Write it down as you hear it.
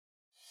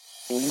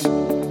Welcome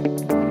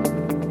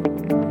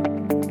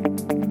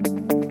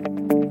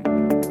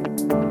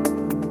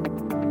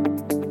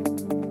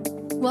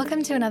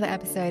to another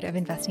episode of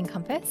Investing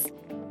Compass.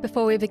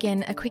 Before we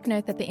begin, a quick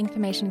note that the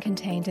information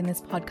contained in this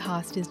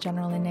podcast is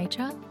general in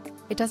nature.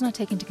 It does not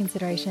take into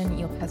consideration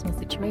your personal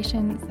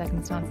situation,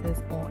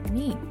 circumstances, or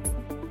needs.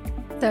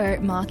 So,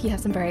 Mark, you have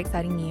some very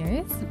exciting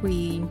news.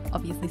 We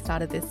obviously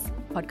started this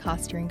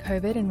podcast during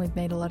COVID and we've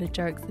made a lot of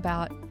jokes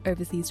about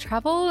overseas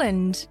travel,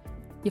 and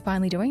you're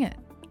finally doing it.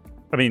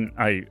 I mean,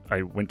 I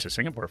went to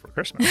Singapore for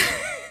Christmas.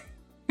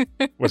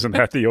 Wasn't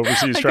that the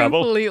overseas travel?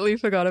 I completely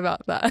forgot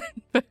about that.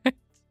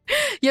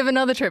 You have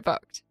another trip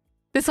booked.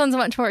 This one's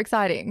much more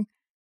exciting.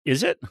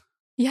 Is it?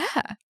 Yeah.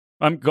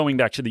 I'm going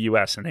back to the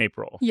US in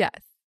April.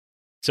 Yes.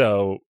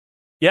 So,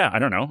 yeah, I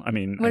don't know. I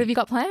mean, what have you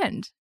got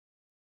planned?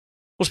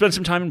 We'll spend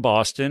some time in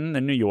Boston,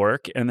 then New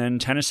York, and then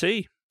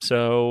Tennessee.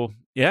 So,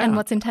 yeah. And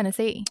what's in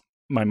Tennessee?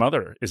 My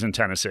mother is in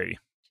Tennessee.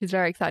 She's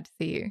very excited to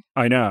see you.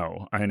 I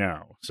know.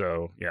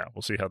 So, yeah,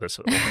 we'll see how this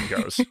whole thing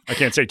goes. I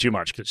can't say too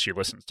much because she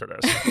listens to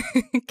this.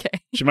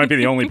 Okay. She might be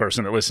the only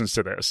person that listens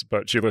to this,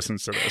 but she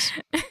listens to this.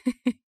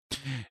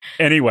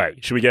 Anyway,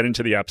 should we get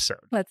into the episode?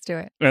 Let's do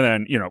it. And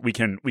then, we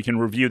can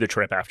review the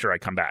trip after I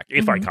come back,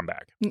 if I come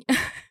back.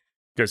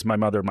 Because my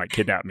mother might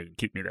kidnap me and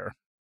keep me there.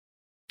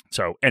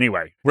 So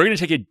anyway, we're going to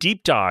take a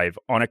deep dive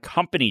on a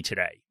company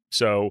today.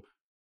 So,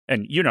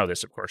 and you know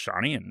this, of course,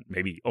 Shani, and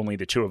maybe only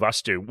the two of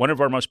us do. One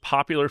of our most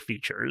popular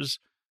features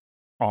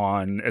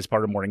as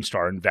part of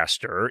Morningstar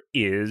Investor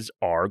is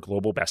our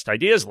Global Best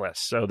Ideas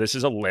list. So this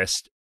is a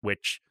list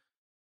which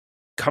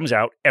comes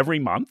out every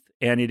month,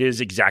 and it is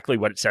exactly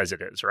what it says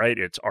it is, right?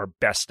 It's our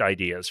best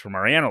ideas from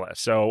our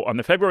analysts. So on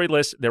the February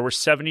list, there were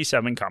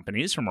 77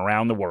 companies from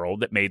around the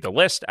world that made the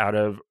list out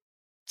of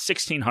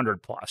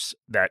 1,600 plus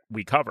that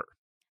we cover.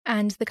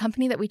 And the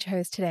company that we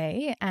chose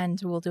today, and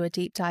we'll do a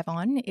deep dive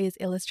on, is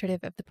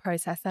illustrative of the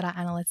process that our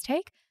analysts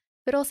take,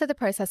 but also the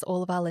process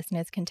all of our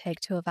listeners can take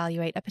to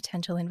evaluate a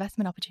potential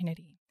investment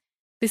opportunity.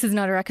 This is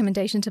not a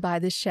recommendation to buy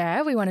this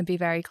share. We want to be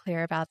very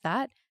clear about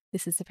that.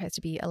 This is supposed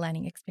to be a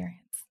learning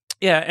experience.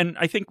 Yeah, and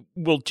I think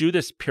we'll do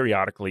this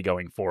periodically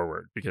going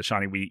forward because,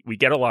 Shani, we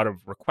get a lot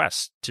of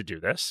requests to do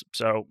this,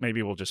 so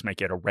maybe we'll just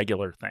make it a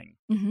regular thing.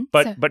 Mm-hmm.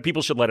 But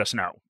people should let us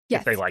know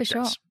if they like for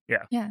this. Sure.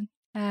 Yeah.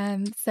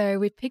 So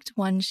we've picked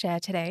one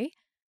share today.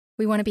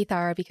 We want to be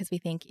thorough because we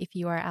think if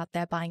you are out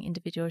there buying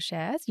individual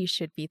shares, you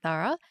should be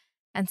thorough.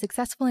 And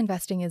successful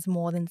investing is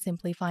more than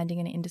simply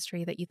finding an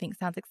industry that you think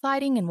sounds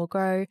exciting and will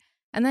grow,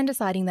 and then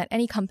deciding that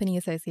any company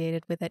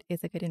associated with it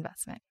is a good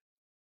investment.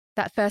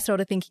 That first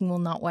order thinking will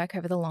not work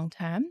over the long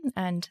term,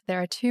 and there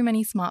are too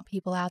many smart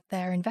people out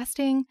there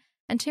investing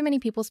and too many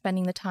people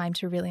spending the time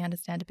to really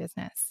understand a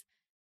business.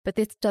 But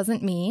this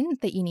doesn't mean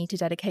that you need to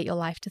dedicate your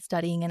life to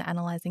studying and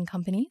analyzing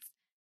companies.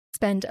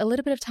 Spend a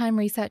little bit of time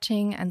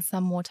researching and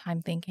some more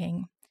time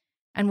thinking.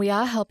 And we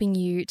are helping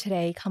you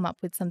today come up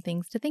with some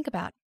things to think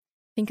about.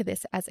 Think of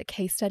this as a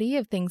case study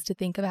of things to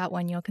think about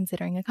when you're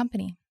considering a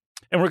company.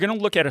 And we're going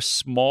to look at a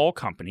small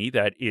company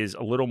that is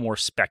a little more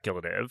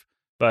speculative,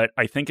 but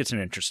I think it's an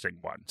interesting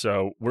one.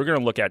 So we're going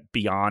to look at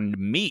Beyond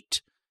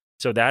Meat.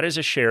 So that is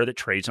a share that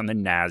trades on the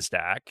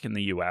NASDAQ in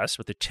the US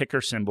with the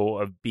ticker symbol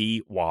of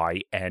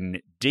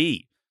BYND.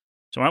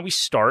 So why don't we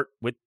start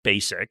with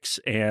basics?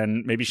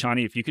 And maybe,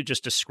 Shani, if you could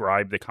just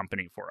describe the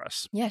company for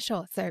us. Yeah,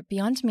 sure. So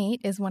Beyond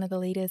Meat is one of the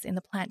leaders in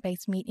the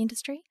plant-based meat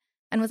industry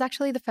and was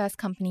actually the first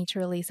company to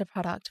release a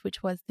product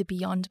which was the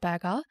Beyond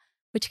Burger,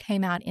 which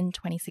came out in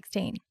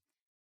 2016.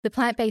 The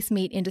plant-based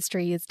meat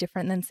industry is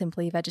different than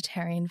simply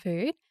vegetarian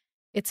food.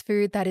 It's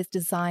food that is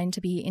designed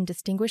to be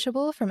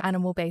indistinguishable from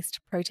animal-based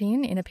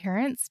protein in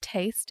appearance,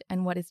 taste,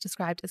 and what is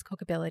described as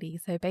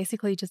cookability. So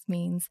basically just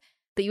means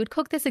that you would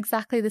cook this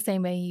exactly the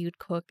same way you'd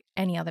cook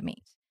any other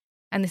meat.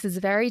 And this is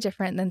very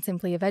different than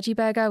simply a veggie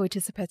burger, which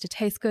is supposed to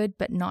taste good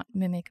but not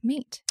mimic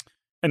meat.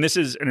 And this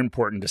is an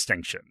important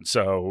distinction.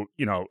 So,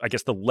 I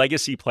guess the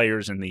legacy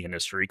players in the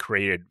industry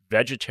created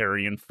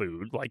vegetarian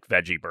food like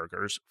veggie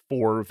burgers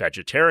for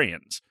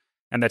vegetarians.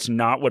 And that's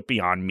not what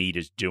Beyond Meat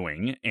is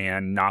doing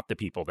and not the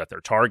people that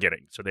they're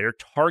targeting. So they're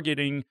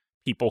targeting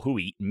people who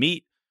eat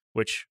meat,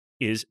 which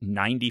is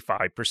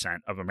 95%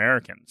 of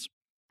Americans.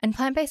 And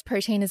plant-based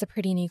protein is a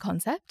pretty new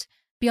concept.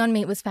 Beyond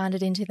Meat was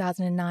founded in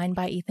 2009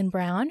 by Ethan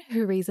Brown,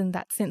 who reasoned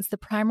that since the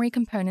primary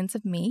components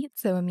of meat,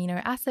 so amino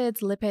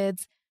acids,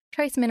 lipids,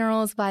 trace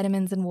minerals,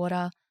 vitamins, and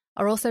water,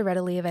 are also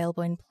readily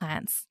available in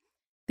plants,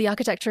 the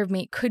architecture of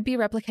meat could be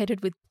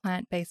replicated with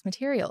plant-based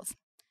materials.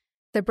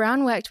 So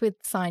Brown worked with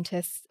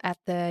scientists at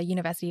the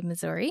University of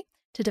Missouri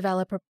to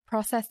develop a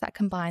process that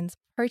combines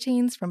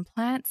proteins from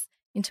plants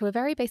into a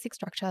very basic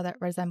structure that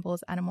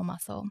resembles animal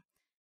muscle.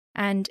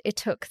 And it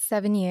took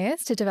 7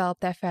 years to develop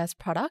their first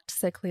product,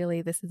 so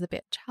clearly this is a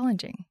bit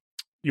challenging.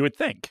 You would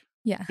think.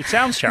 Yeah. It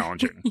sounds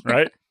challenging,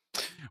 right?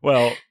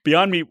 Well,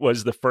 Beyond Meat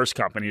was the first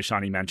company, as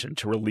Shani mentioned,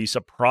 to release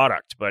a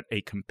product, but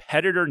a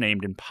competitor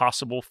named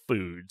Impossible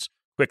Foods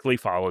quickly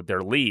followed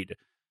their lead.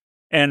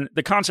 And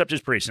the concept is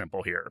pretty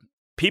simple here.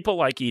 People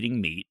like eating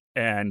meat,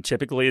 and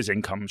typically as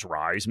incomes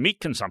rise, meat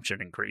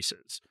consumption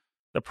increases.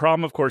 The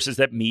problem, of course, is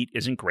that meat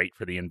isn't great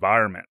for the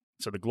environment.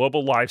 So the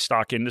global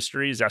livestock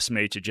industry is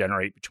estimated to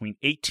generate between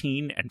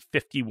 18 and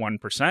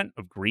 51%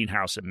 of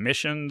greenhouse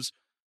emissions.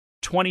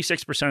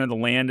 26% of the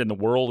land in the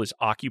world is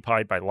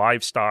occupied by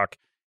livestock,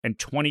 and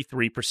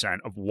 23%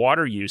 of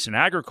water use in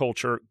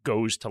agriculture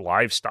goes to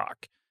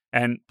livestock.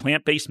 And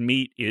plant-based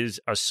meat is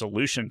a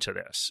solution to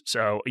this.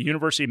 So a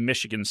University of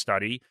Michigan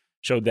study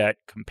showed that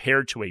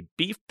compared to a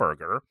beef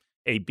burger,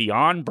 a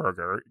Beyond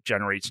Burger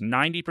generates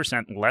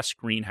 90% less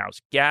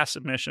greenhouse gas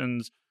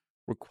emissions,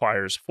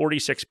 requires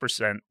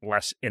 46%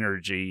 less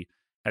energy,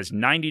 has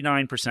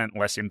 99%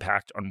 less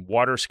impact on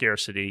water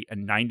scarcity,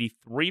 and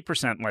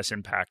 93% less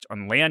impact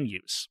on land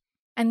use.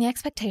 And the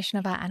expectation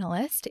of our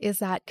analyst is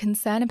that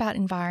concern about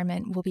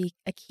environment will be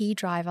a key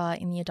driver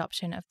in the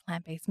adoption of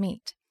plant-based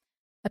meat.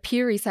 A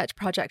Pew Research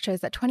project shows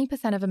that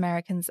 20% of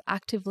Americans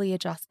actively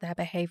adjust their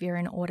behavior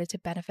in order to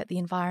benefit the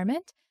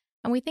environment,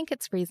 and we think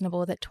it's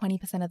reasonable that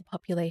 20% of the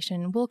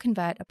population will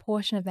convert a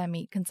portion of their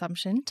meat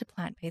consumption to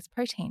plant-based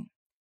protein.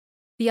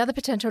 The other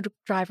potential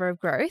driver of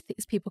growth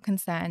is people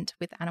concerned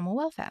with animal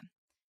welfare.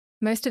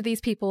 Most of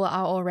these people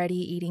are already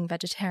eating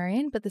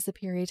vegetarian, but the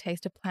superior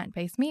taste of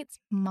plant-based meats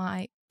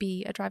might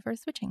be a driver of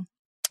switching.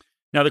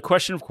 Now, the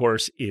question, of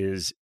course,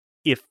 is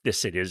if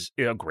it is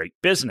a great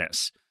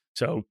business.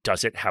 So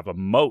does it have a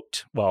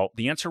moat? Well,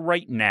 the answer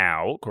right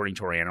now, according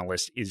to our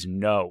analyst, is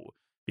no,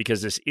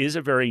 because this is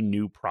a very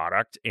new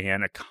product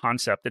and a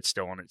concept that's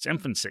still in its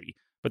infancy.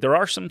 But there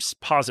are some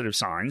positive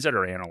signs that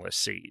our analyst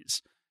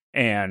sees.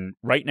 And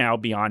right now,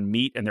 Beyond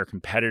Meat and their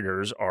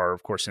competitors are,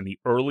 of course, in the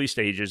early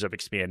stages of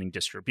expanding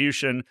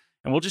distribution.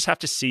 And we'll just have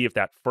to see if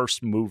that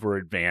first mover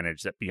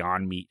advantage that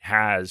Beyond Meat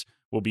has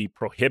will be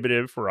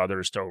prohibitive for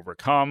others to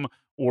overcome,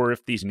 or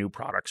if these new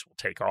products will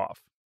take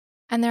off.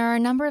 And there are a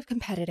number of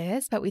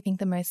competitors, but we think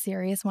the most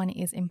serious one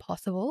is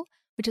Impossible,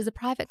 which is a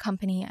private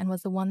company and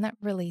was the one that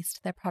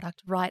released their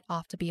product right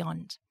after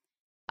Beyond.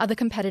 Other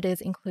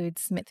competitors include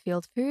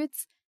Smithfield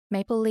Foods,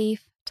 Maple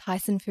Leaf,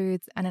 Tyson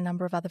Foods, and a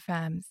number of other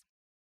firms.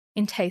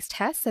 In taste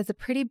tests, there's a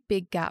pretty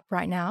big gap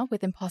right now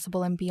with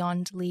Impossible and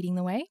Beyond leading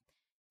the way.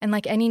 And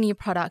like any new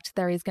product,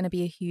 there is going to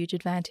be a huge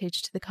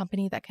advantage to the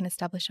company that can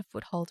establish a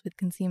foothold with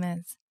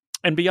consumers.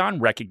 And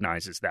Beyond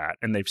recognizes that,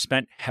 and they've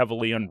spent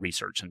heavily on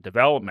research and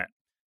development.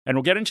 And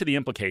we'll get into the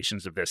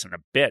implications of this in a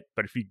bit,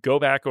 but if you go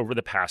back over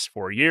the past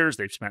 4 years,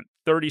 they've spent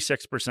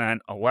 36%,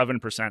 11%,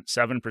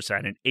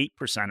 7%, and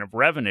 8% of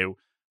revenue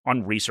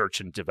on research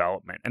and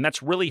development. And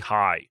that's really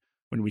high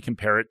when we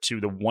compare it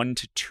to the 1%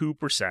 to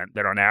 2%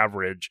 that on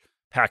average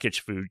packaged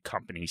food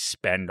companies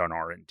spend on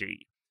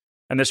R&D.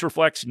 And this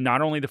reflects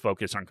not only the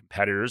focus on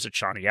competitors that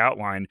Shani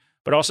outlined,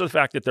 but also the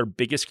fact that their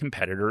biggest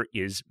competitor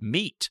is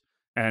meat.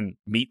 And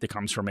meat that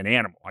comes from an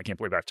animal. I can't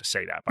believe I have to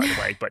say that, by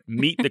the way, but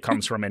meat that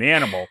comes from an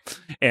animal.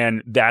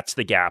 And that's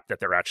the gap that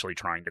they're actually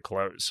trying to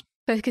close.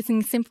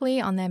 Focusing simply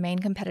on their main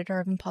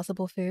competitor of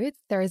Impossible Foods,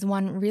 there is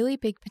one really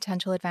big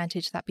potential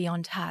advantage that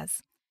Beyond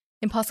has.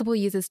 Impossible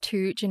uses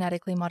 2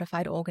 genetically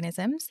modified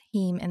organisms,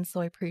 heme and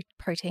soy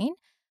protein,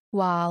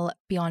 while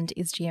Beyond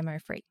is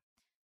GMO-free.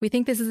 We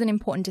think this is an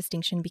important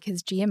distinction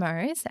because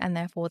GMOs, and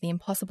therefore the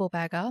Impossible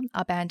Burger,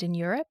 are banned in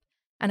Europe.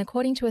 And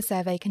according to a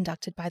survey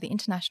conducted by the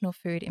International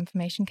Food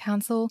Information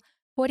Council,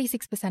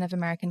 46% of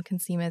American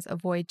consumers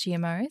avoid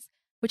GMOs,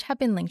 which have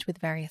been linked with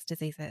various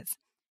diseases.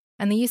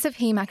 And the use of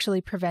heme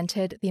actually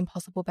prevented the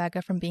Impossible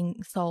Burger from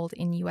being sold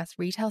in US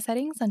retail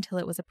settings until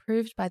it was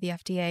approved by the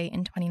FDA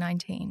in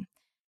 2019.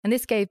 And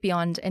this gave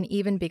Beyond an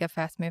even bigger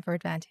first mover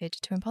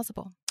advantage to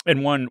Impossible.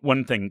 And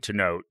one thing to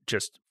note,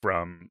 just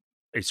from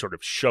a sort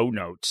of show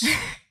notes,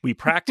 we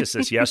practiced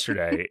this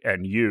yesterday,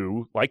 and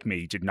you, like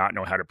me, did not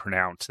know how to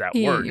pronounce that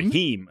word,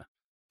 heme. So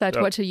I had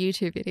to watch a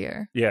YouTube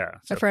video. Yeah.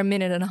 So for a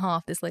minute and a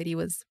half, this lady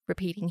was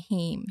repeating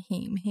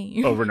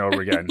heme. Over and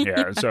over again,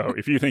 yeah. So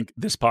if you think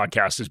this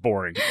podcast is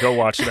boring, go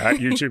watch that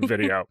YouTube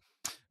video.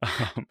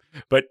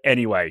 But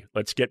anyway,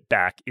 let's get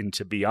back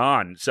into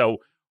Beyond. So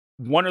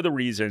one of the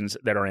reasons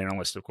that our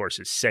analyst, of course,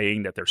 is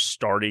saying that they're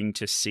starting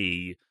to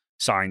see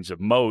signs of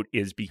moat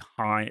is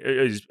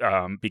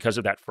because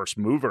of that first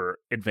mover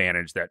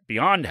advantage that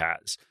Beyond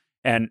has.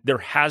 And there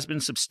has been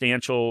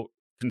substantial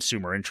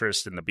consumer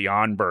interest in the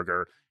Beyond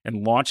Burger,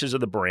 and launches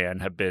of the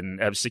brand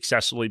have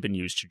successfully been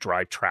used to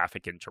drive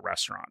traffic into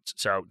restaurants.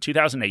 So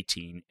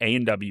 2018,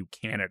 A&W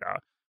Canada,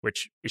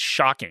 which is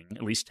shocking,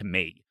 at least to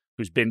me,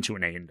 who's been to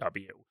an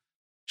A&W.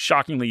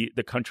 Shockingly,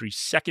 the country's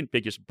second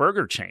biggest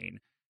burger chain,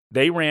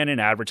 they ran an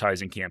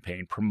advertising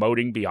campaign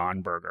promoting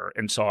Beyond Burger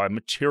and saw a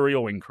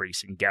material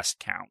increase in guest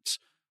counts,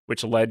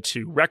 which led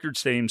to record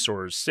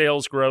same-store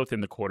sales growth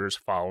in the quarters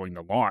following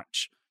the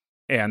launch.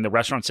 And the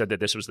restaurant said that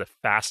this was the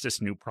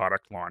fastest new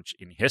product launch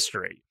in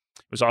history.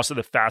 It was also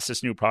the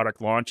fastest new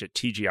product launch at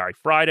TGI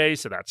Friday,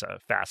 so that's a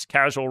fast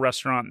casual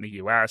restaurant in the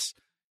U.S.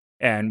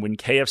 And when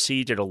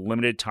KFC did a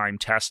limited time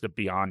test of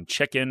Beyond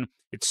Chicken,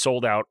 it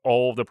sold out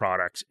all of the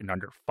products in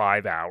under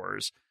 5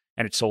 hours.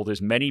 And it sold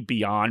as many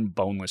Beyond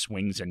boneless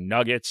wings and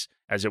nuggets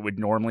as it would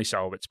normally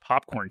sell of its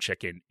popcorn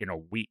chicken in a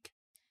week.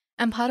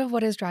 And part of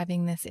what is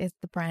driving this is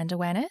the brand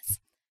awareness.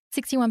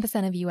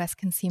 61% of US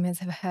consumers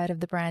have heard of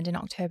the brand in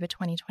October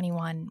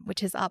 2021,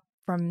 which is up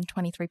from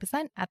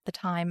 23% at the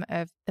time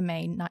of the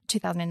May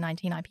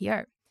 2019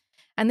 IPO.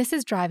 And this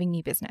is driving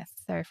new business.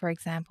 So, for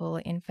example,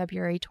 in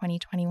February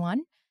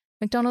 2021,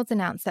 McDonald's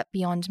announced that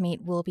Beyond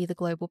Meat will be the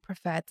global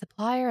preferred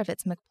supplier of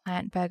its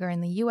McPlant burger in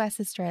the US,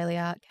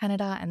 Australia,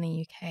 Canada, and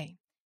the UK.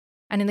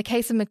 And in the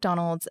case of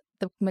McDonald's,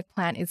 the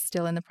McPlant is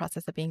still in the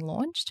process of being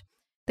launched.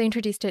 They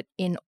introduced it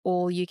in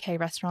all UK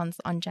restaurants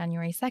on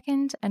January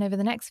 2nd, and over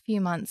the next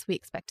few months, we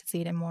expect to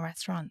see it in more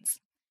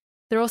restaurants.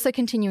 They're also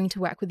continuing to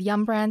work with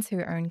Yum Brands,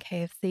 who own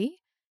KFC.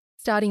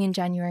 Starting in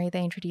January,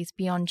 they introduced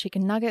Beyond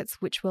Chicken Nuggets,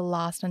 which will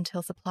last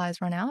until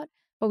supplies run out,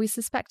 but we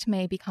suspect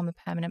may become a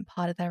permanent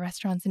part of their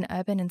restaurants in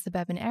urban and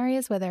suburban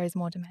areas where there is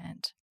more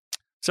demand.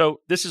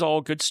 So this is all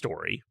a good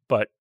story,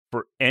 but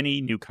for any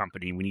new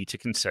company, we need to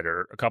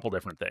consider a couple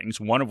different things,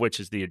 one of which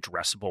is the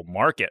addressable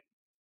market.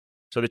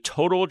 So the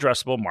total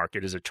addressable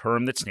market is a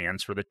term that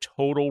stands for the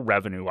total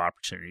revenue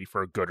opportunity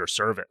for a good or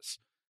service.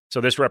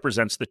 So this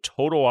represents the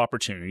total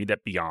opportunity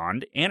that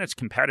Beyond and its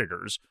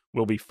competitors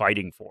will be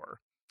fighting for.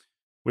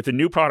 With a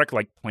new product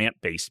like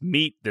plant-based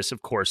meat, this,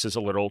 of course, is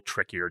a little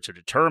trickier to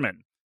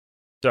determine.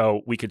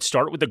 So we could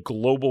start with the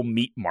global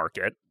meat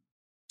market.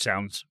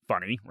 Sounds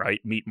funny, right?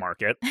 Meat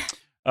market,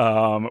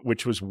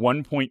 which was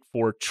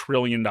 $1.4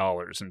 trillion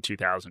in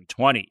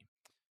 2020.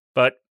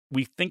 But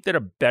we think that a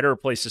better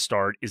place to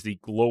start is the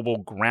global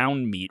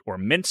ground meat or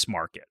mince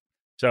market.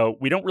 So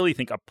we don't really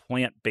think a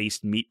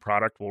plant-based meat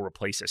product will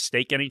replace a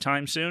steak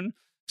anytime soon.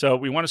 So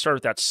we want to start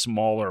with that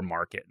smaller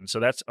market. And so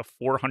that's a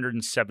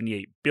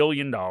 $478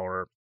 billion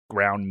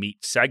ground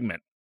meat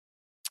segment.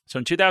 So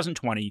in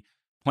 2020,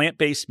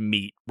 plant-based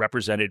meat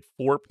represented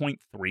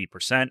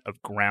 4.3%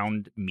 of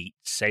ground meat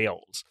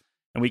sales.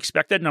 And we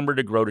expect that number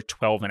to grow to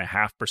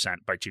 12.5%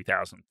 by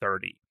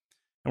 2030.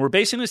 And we're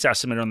basing this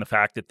estimate on the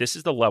fact that this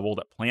is the level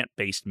that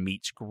plant-based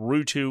meats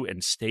grew to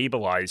and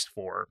stabilized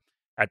for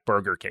at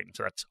Burger King.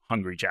 So that's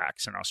Hungry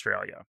Jack's in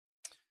Australia.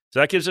 So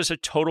that gives us a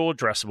total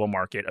addressable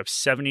market of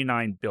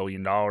 $79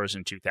 billion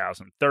in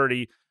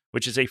 2030,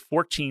 which is a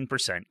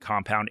 14%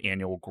 compound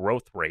annual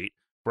growth rate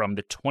from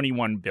the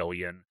 $21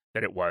 billion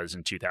that it was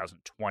in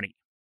 2020.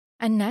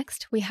 And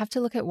next, we have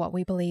to look at what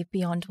we believe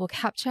Beyond will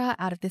capture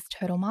out of this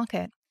total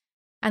market.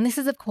 And this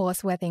is, of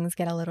course, where things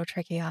get a little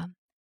trickier.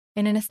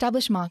 In an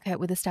established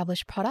market with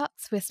established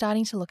products, we're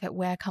starting to look at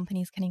where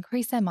companies can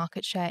increase their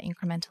market share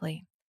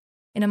incrementally.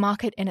 In a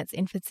market in its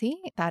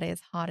infancy, that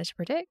is harder to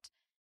predict,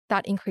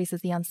 that increases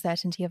the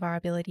uncertainty of our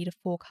ability to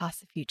forecast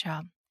the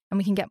future. And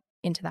we can get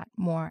into that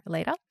more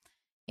later.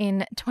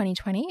 In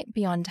 2020,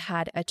 Beyond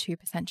had a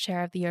 2%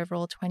 share of the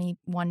overall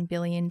 $21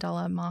 billion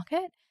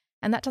market.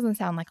 And that doesn't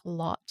sound like a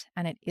lot,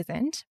 and it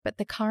isn't, but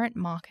the current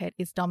market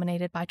is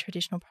dominated by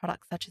traditional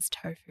products such as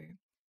tofu.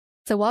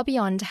 So while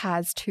Beyond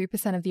has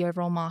 2% of the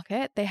overall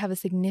market, they have a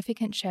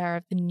significant share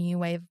of the new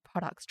wave of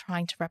products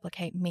trying to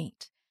replicate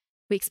meat.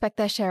 We expect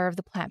their share of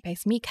the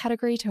plant-based meat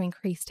category to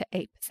increase to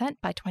 8%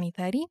 by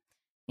 2030.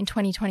 In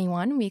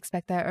 2021, we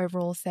expect their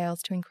overall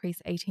sales to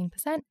increase 18%,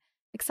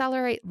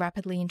 accelerate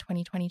rapidly in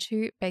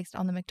 2022 based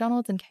on the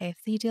McDonald's and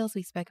KFC deals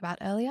we spoke about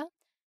earlier,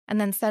 and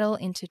then settle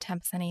into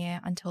 10% a year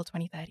until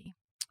 2030.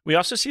 We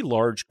also see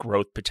large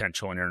growth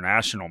potential in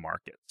international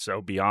markets.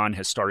 So Beyond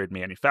has started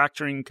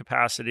manufacturing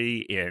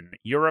capacity in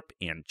Europe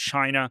and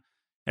China,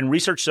 and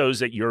research shows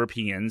that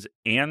Europeans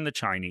and the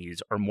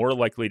Chinese are more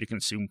likely to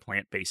consume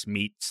plant-based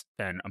meats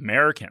than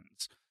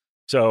Americans.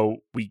 So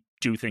we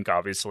do think,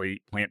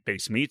 obviously,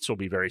 plant-based meats will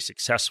be very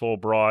successful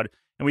abroad,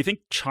 and we think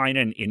China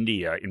and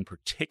India in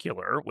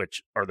particular,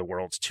 which are the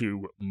world's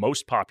two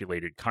most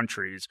populated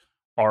countries,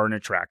 are an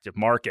attractive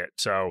market.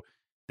 So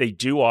they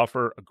do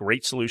offer a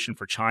great solution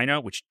for China,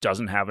 which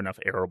doesn't have enough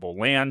arable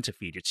land to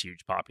feed its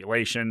huge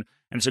population.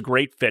 And it's a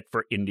great fit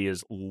for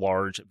India's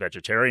large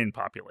vegetarian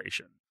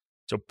population.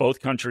 So both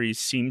countries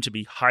seem to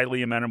be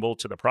highly amenable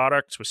to the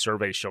products, with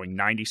surveys showing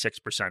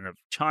 96% of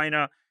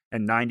China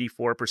and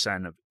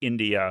 94% of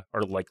India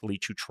are likely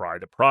to try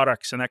the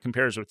products. And that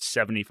compares with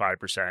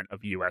 75%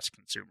 of US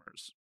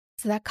consumers.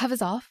 So that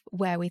covers off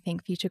where we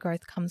think future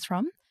growth comes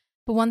from.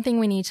 But one thing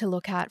we need to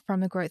look at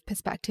from a growth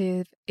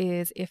perspective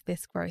is if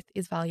this growth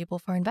is valuable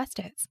for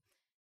investors.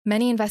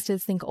 Many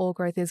investors think all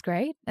growth is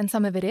great, and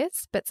some of it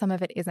is, but some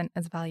of it isn't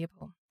as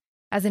valuable.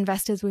 As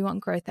investors, we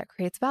want growth that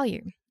creates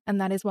value, and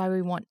that is why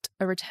we want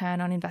a return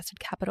on invested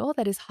capital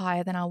that is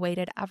higher than our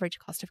weighted average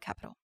cost of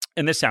capital.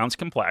 And this sounds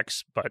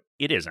complex, but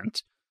it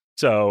isn't.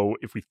 So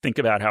if we think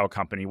about how a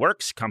company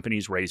works,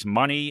 companies raise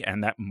money,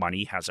 and that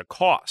money has a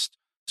cost.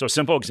 So a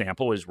simple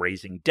example is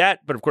raising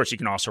debt, but of course you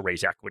can also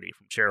raise equity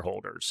from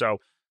shareholders. So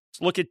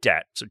let's look at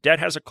debt. So debt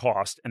has a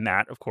cost, and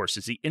that, of course,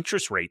 is the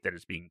interest rate that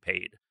is being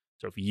paid.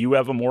 So if you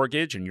have a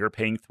mortgage and you're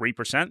paying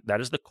 3%, that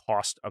is the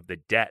cost of the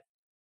debt.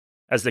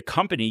 As the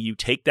company, you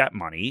take that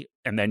money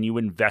and then you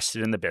invest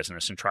it in the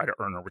business and try to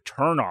earn a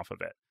return off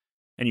of it.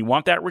 And you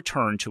want that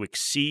return to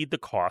exceed the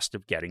cost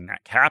of getting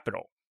that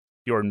capital.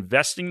 If you're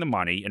investing the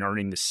money and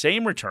earning the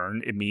same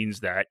return, it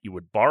means that you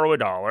would borrow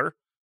 $1,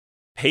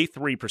 pay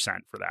 3%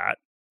 for that,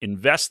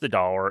 invest the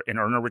dollar, and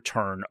earn a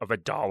return of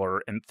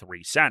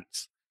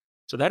 $1.03.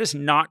 So that is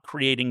not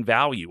creating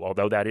value,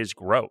 although that is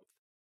growth.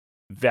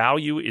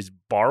 Value is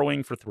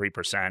borrowing for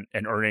 3%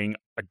 and earning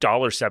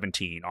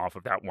 $1.17 off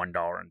of that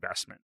 $1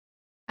 investment.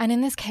 And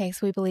in this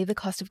case, we believe the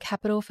cost of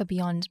capital for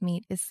Beyond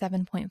Meat is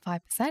 7.5%.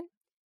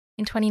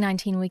 In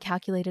 2019, we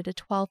calculated a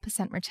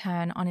 12%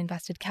 return on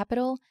invested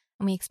capital,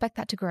 and we expect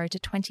that to grow to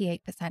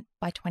 28%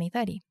 by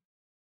 2030.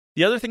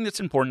 The other thing that's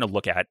important to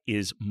look at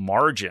is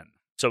margin.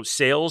 So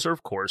sales are,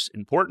 of course,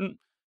 important.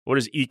 What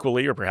is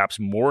equally or perhaps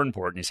more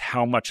important is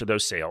how much of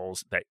those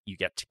sales that you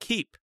get to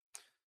keep.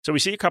 So we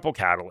see a couple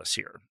catalysts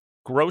here.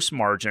 Gross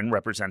margin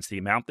represents the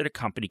amount that a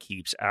company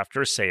keeps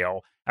after a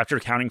sale, after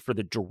accounting for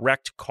the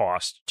direct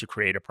cost to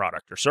create a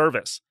product or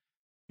service.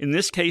 In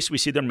this case, we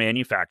see their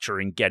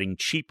manufacturing getting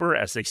cheaper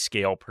as they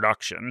scale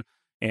production,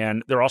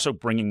 and they're also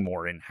bringing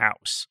more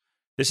in-house.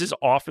 This is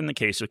often the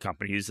case with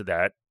companies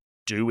that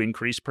do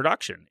increase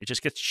production. It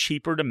just gets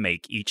cheaper to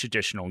make each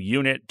additional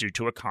unit due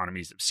to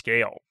economies of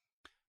scale.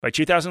 By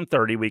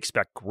 2030, we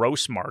expect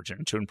gross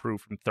margin to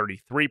improve from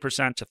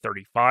 33% to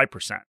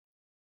 35%.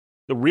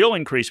 The real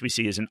increase we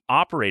see is in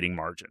operating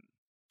margin.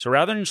 So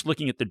rather than just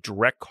looking at the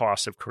direct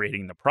costs of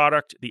creating the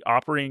product, the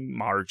operating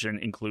margin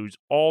includes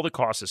all the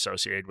costs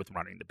associated with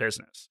running the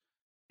business.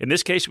 In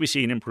this case, we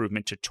see an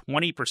improvement to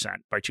 20%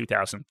 by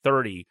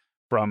 2030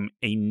 from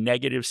a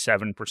negative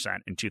 7%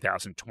 in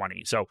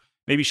 2020. So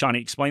maybe,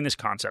 Shani, explain this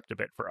concept a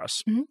bit for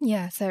us.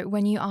 Yeah, so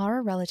when you are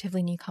a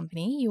relatively new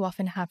company, you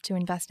often have to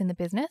invest in the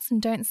business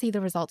and don't see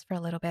the results for a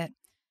little bit.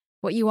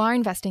 What you are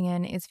investing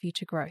in is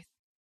future growth.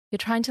 You're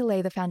trying to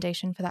lay the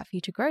foundation for that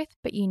future growth,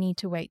 but you need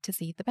to wait to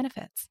see the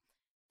benefits.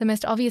 The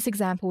most obvious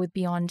example with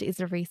Beyond is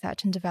the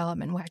research and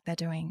development work they're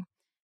doing.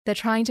 They're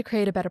trying to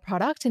create a better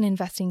product and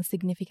investing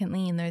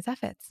significantly in those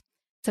efforts.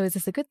 So is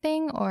this a good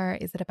thing or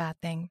is it a bad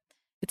thing?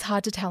 It's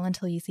hard to tell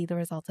until you see the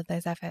results of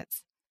those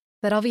efforts.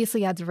 That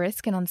obviously adds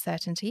risk and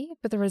uncertainty,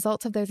 but the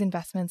results of those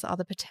investments are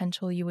the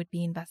potential you would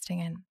be investing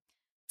in.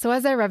 So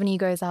as their revenue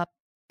goes up,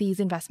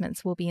 these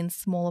investments will be in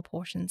smaller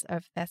portions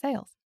of their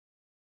sales.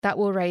 That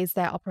will raise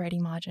their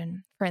operating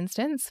margin. For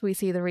instance, we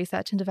see the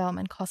research and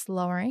development costs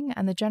lowering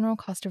and the general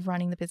cost of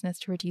running the business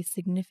to reduce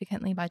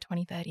significantly by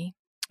 2030.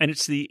 And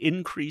it's the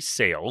increased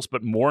sales,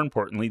 but more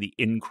importantly, the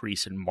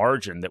increase in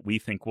margin that we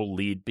think will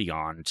lead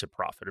Beyond to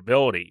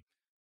profitability.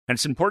 And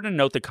it's important to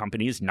note the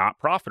company is not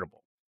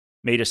profitable.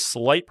 Made a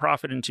slight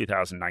profit in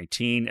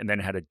 2019 and then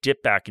had a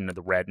dip back into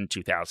the red in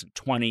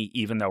 2020,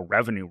 even though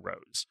revenue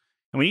rose.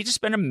 And we need to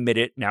spend a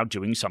minute now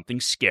doing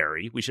something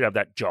scary. We should have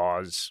that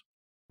Jaws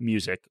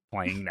music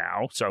playing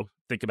now. So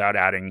think about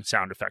adding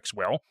sound effects,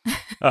 Will.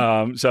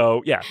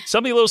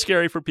 Something a little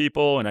scary for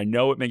people. And I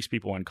know it makes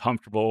people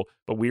uncomfortable,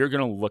 but we are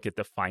going to look at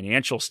the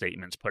financial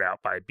statements put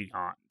out by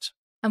Beyond.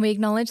 And we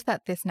acknowledge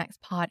that this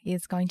next part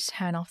is going to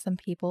turn off some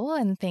people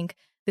and think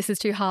this is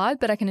too hard,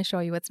 but I can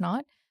assure you it's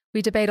not.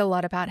 We debate a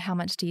lot about how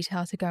much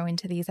detail to go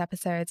into these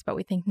episodes, but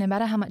we think no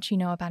matter how much you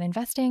know about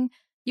investing,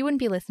 you wouldn't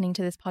be listening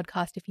to this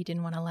podcast if you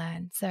didn't want to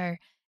learn. So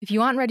if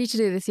you aren't ready to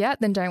do this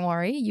yet, then don't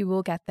worry, you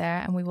will get there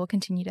and we will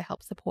continue to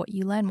help support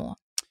you learn more.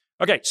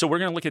 Okay, so we're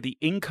going to look at the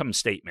income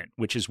statement,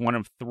 which is one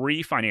of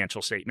 3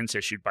 financial statements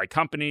issued by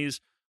companies,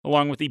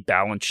 along with the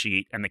balance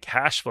sheet and the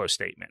cash flow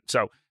statement.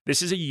 So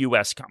this is a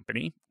U.S.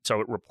 company,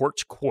 so it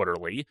reports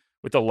quarterly,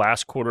 with the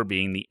last quarter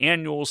being the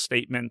annual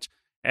statement,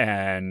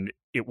 and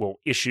it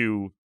will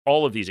issue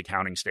all of these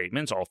accounting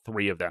statements, all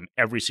 3 of them,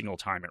 every single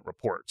time it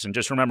reports. And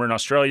just remember, in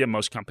Australia,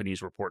 most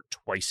companies report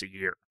twice a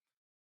year.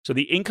 So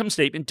the income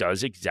statement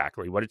does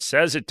exactly what it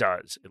says it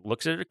does. It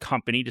looks at a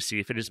company to see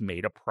if it has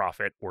made a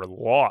profit or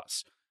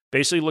loss,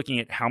 basically looking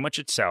at how much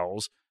it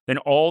sells, then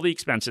all the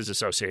expenses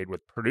associated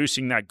with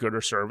producing that good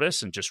or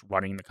service and just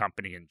running the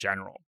company in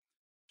general.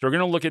 So we're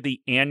going to look at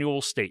the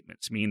annual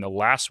statements, meaning the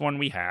last one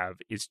we have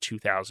is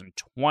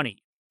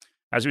 2020.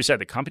 As we said,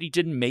 the company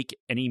didn't make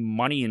any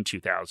money in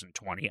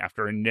 2020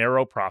 after a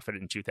narrow profit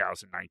in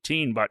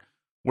 2019, but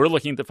we're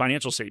looking at the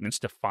financial statements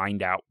to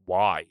find out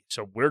why.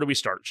 So where do we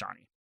start,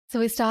 Shani? So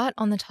we start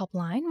on the top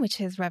line,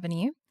 which is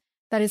revenue.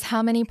 That is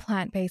how many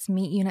plant-based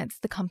meat units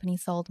the company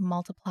sold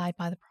multiplied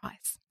by the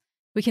price.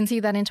 We can see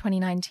that in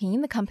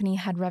 2019, the company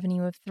had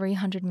revenue of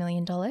 $300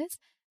 million,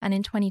 and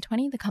in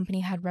 2020, the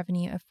company had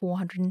revenue of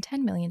 $410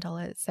 million.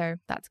 So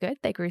that's good.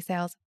 They grew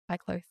sales by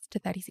close to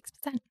 36%.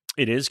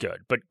 It is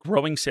good, but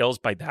growing sales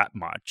by that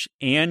much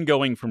and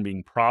going from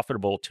being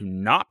profitable to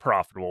not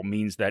profitable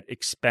means that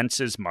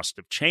expenses must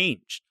have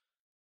changed.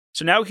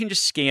 So now we can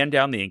just scan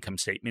down the income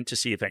statement to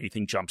see if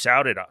anything jumps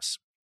out at us.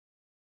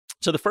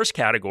 So the first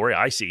category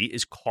I see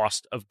is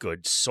cost of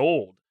goods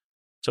sold.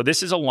 So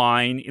this is a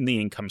line in the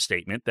income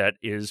statement that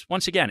is,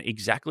 once again,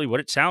 exactly what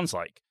it sounds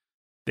like.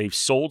 They've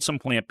sold some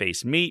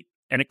plant-based meat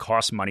and it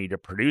costs money to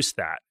produce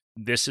that.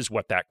 This is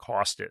what that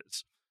cost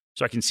is.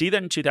 So I can see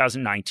that in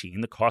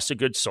 2019, the cost of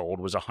goods sold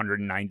was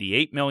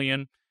 $198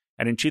 million,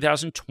 and in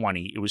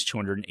 2020, it was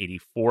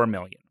 $284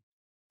 million.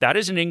 That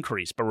is an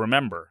increase, but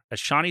remember, as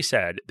Shani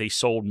said, they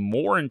sold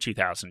more in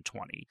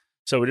 2020,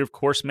 so it of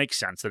course makes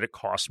sense that it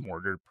costs more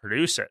to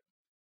produce it.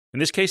 In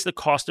this case, the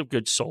cost of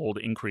goods sold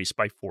increased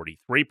by 43%.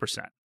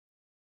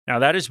 Now,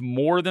 that is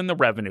more than the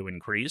revenue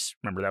increase.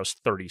 Remember, that was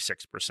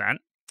 36%,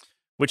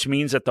 which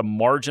means that the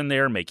margin they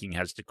are making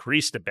has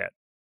decreased a bit.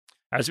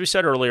 As we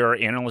said earlier,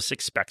 analysts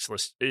expects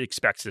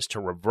this to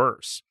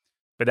reverse.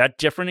 But that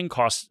difference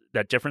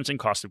in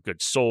cost of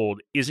goods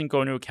sold isn't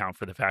going to account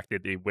for the fact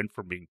that they went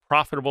from being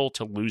profitable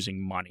to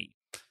losing money.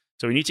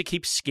 So we need to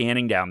keep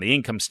scanning down the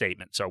income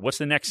statement. So what's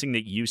the next thing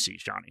that you see,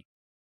 Shani?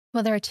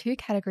 Well, there are two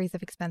categories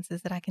of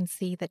expenses that I can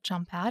see that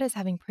jump out as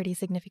having pretty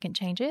significant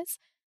changes.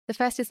 The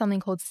first is something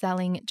called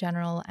selling,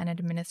 general, and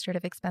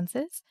administrative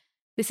expenses.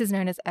 This is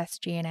known as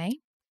SG&A.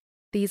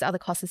 These are the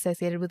costs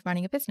associated with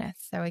running a business.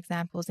 So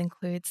examples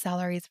include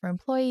salaries for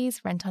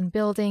employees, rent on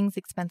buildings,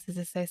 expenses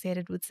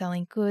associated with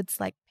selling goods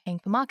like paying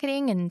for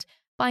marketing and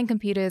buying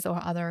computers or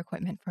other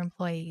equipment for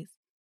employees.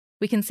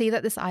 We can see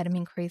that this item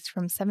increased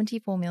from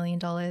 $74 million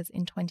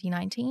in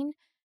 2019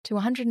 to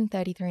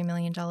 $133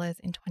 million in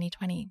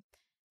 2020.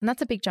 And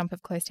that's a big jump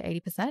of close to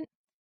 80%.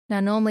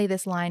 Now, normally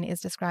this line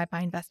is described by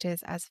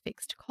investors as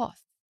fixed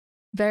costs.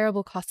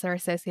 Variable costs are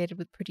associated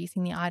with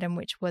producing the item,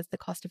 which was the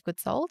cost of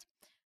goods sold.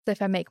 So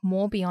if I make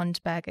more Beyond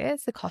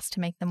Burgers, the cost to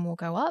make them will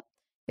go up.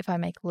 If I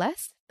make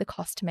less, the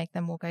cost to make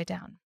them will go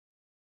down.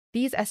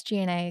 These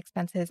SG&A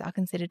expenses are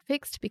considered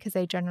fixed because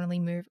they generally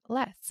move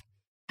less.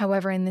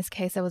 However, in this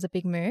case, there was a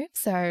big move.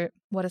 So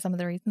what are some of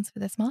the reasons for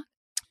this, Mark?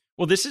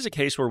 Well, this is a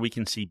case where we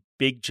can see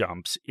big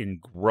jumps in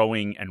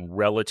growing and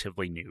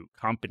relatively new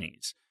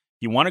companies.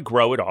 If you want to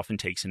grow, it often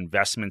takes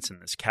investments in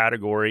this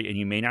category, and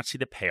you may not see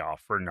the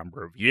payoff for a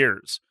number of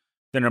years.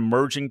 Then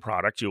emerging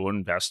product, you will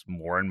invest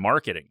more in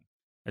marketing.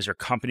 As your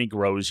company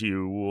grows,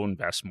 you will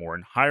invest more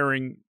in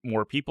hiring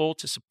more people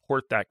to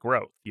support that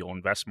growth. You'll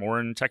invest more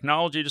in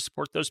technology to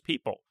support those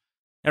people.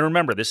 And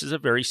remember, this is a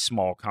very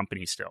small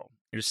company still.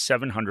 It is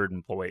 700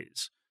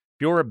 employees.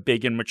 If you're a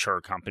big and mature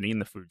company in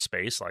the food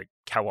space, like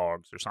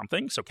Kellogg's or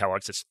something, so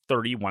Kellogg's has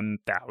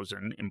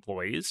 31,000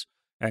 employees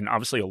and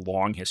obviously a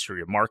long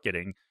history of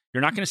marketing, you're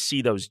not going to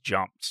see those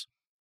jumps.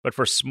 But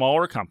for a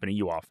smaller company,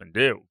 you often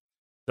do.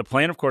 The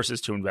plan, of course,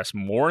 is to invest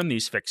more in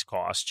these fixed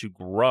costs to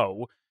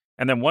grow.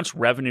 And then once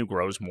revenue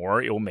grows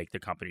more, it will make the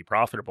company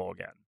profitable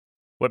again.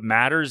 What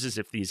matters is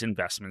if these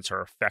investments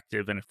are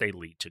effective and if they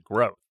lead to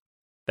growth.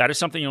 That is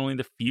something only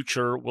the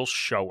future will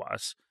show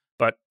us,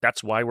 but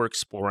that's why we're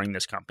exploring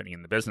this company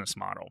and the business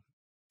model.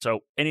 So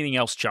anything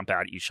else jump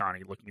out at you,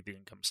 Shani, looking at the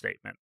income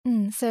statement?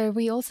 So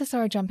we also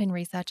saw a jump in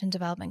research and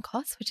development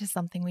costs, which is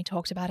something we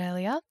talked about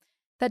earlier.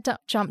 That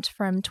jumped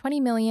from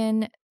 $20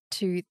 million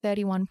to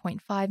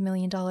 $31.5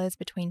 million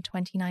between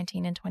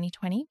 2019 and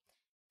 2020.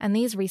 And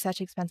these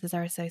research expenses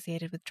are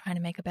associated with trying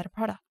to make a better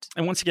product.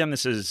 And once again,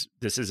 this is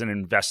an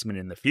investment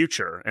in the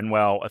future. And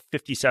while a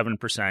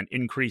 57%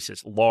 increase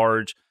is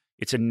large,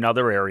 it's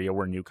another area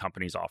where new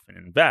companies often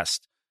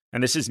invest.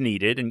 And this is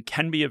needed and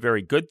can be a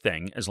very good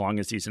thing as long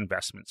as these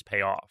investments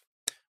pay off.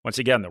 Once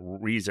again, the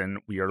reason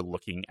we are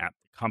looking at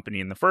the company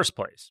in the first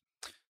place.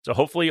 So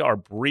hopefully our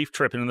brief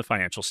trip into the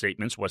financial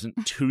statements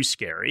wasn't too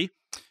scary,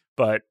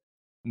 but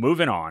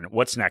moving on,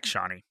 what's next,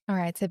 Shani? All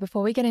right, so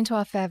before we get into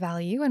our fair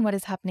value and what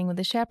is happening with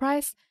the share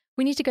price,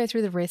 we need to go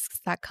through the risks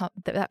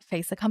that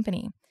face a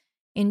company.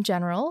 In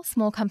general,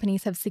 small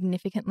companies have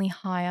significantly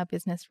higher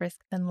business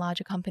risk than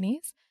larger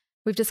companies.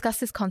 We've discussed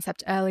this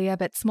concept earlier,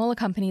 but smaller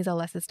companies are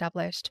less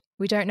established.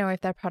 We don't know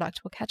if their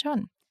product will catch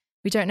on.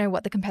 We don't know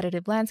what the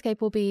competitive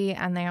landscape will be,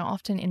 and they are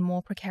often in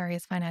more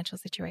precarious financial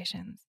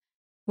situations.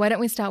 Why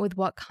don't we start with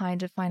what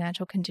kind of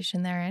financial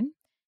condition they're in?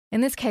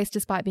 In this case,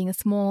 despite being a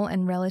small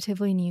and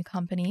relatively new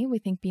company, we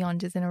think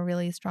Beyond is in a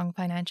really strong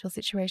financial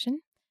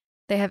situation.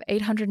 They have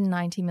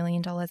 $890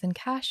 million in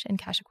cash and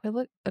cash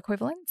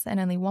equivalents and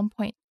only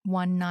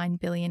 $1.19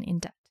 billion in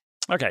debt.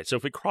 Okay, so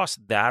if we cross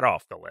that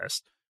off the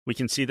list, we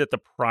can see that the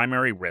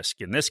primary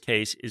risk in this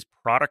case is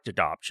product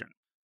adoption.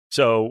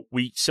 So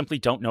we simply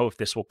don't know if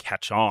this will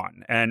catch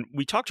on. And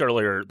we talked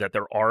earlier that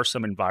there are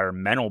some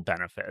environmental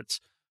benefits,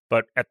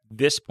 but at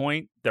this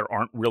point, there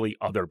aren't really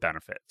other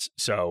benefits.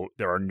 So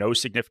there are no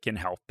significant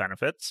health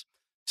benefits.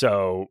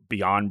 So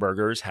Beyond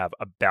Burgers have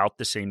about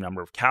the same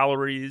number of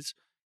calories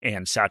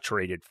and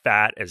saturated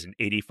fat as an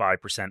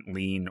 85%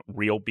 lean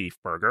real beef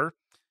burger.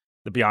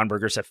 The Beyond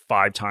Burgers have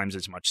 5 times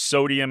as much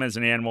sodium as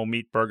an animal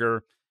meat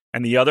burger.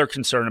 And the other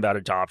concern about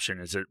adoption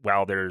is that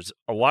while there's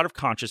a lot of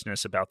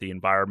consciousness about the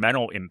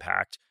environmental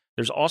impact,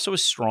 there's also a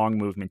strong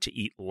movement to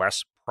eat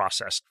less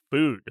processed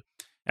food.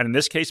 And in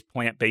this case,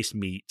 plant-based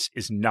meats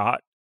is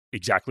not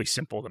exactly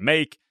simple to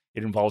make.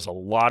 It involves a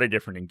lot of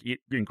different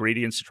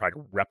ingredients to try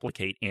to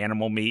replicate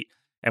animal meat.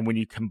 And when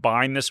you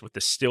combine this with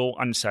the still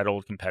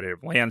unsettled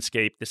competitive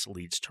landscape, this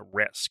leads to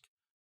risk.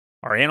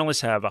 Our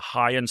analysts have a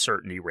high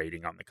uncertainty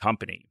rating on the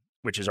company,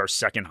 which is our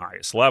second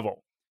highest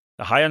level.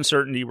 The high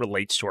uncertainty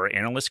relates to our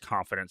analysts'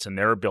 confidence in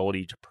their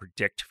ability to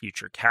predict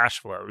future cash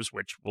flows,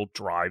 which will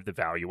drive the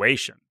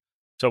valuation.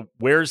 So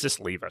where does this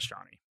leave us,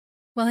 Shani?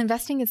 Well,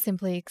 investing is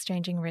simply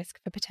exchanging risk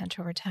for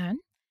potential return.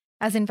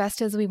 As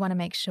investors, we want to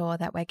make sure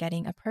that we're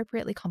getting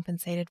appropriately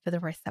compensated for the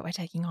risk that we're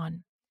taking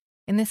on.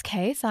 In this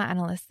case, our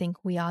analysts think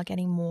we are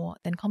getting more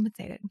than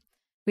compensated.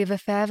 We have a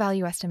fair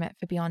value estimate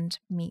for Beyond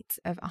Meats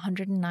of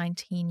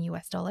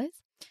 $119.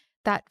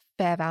 That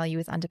fair value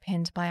is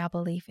underpinned by our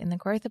belief in the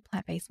growth of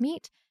plant-based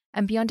meat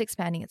and Beyond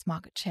expanding its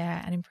market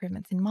share and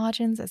improvements in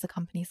margins as the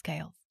company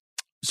scales.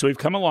 So we've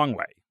come a long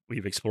way.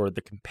 We've explored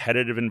the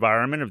competitive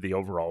environment of the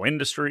overall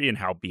industry and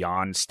how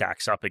Beyond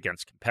stacks up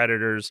against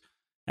competitors.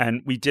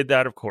 And we did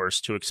that, of course,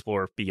 to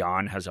explore if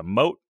Beyond has a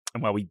moat.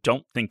 And while we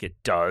don't think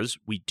it does,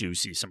 we do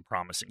see some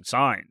promising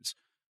signs.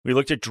 We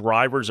looked at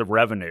drivers of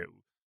revenue,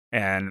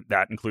 and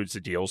that includes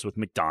the deals with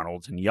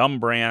McDonald's and Yum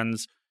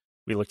Brands.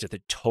 We looked at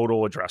the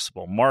total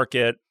addressable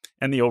market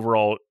and the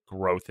overall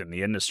growth in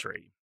the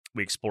industry.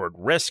 We explored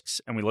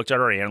risks, and we looked at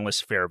our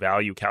analyst fair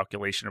value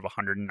calculation of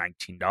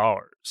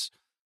 $119.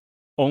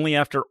 Only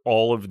after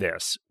all of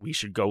this, we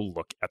should go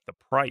look at the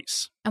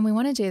price. And we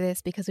want to do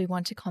this because we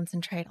want to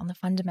concentrate on the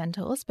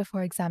fundamentals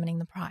before examining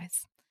the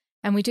price.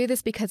 And we do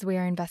this because we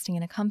are investing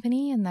in a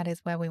company, and that is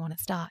where we want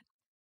to start.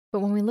 But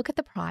when we look at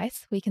the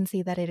price, we can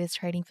see that it is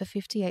trading for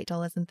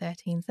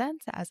 $58.13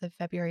 as of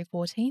February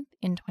 14th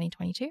in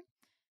 2022.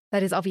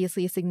 That is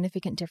obviously a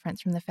significant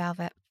difference from the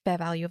fair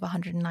value of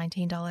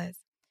 $119.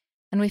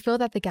 And we feel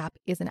that the gap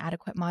is an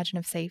adequate margin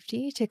of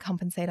safety to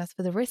compensate us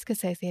for the risk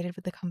associated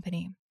with the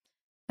company.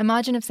 A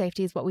margin of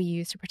safety is what we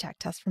use to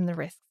protect us from the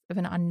risks of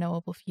an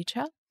unknowable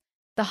future.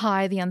 The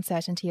higher the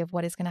uncertainty of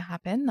what is going to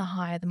happen, the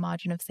higher the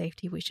margin of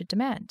safety we should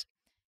demand.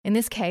 In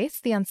this case,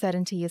 the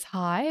uncertainty is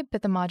high,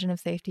 but the margin of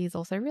safety is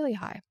also really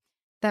high.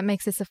 That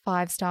makes this a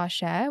 5-star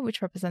share,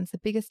 which represents the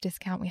biggest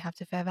discount we have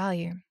to fair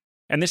value.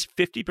 And this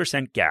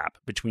 50% gap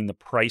between the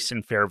price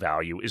and fair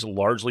value is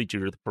largely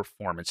due to the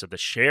performance of the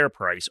share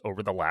price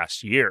over the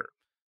last year.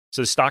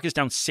 So the stock is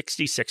down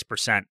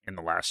 66% in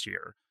the last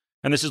year.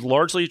 And this is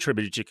largely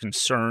attributed to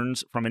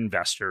concerns from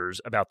investors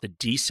about the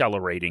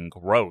decelerating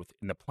growth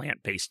in the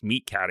plant-based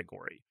meat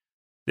category.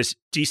 This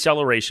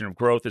deceleration of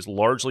growth is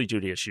largely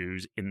due to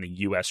issues in the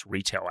U.S.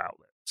 retail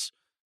outlets.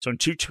 So in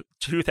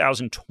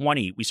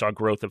 2020, we saw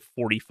growth of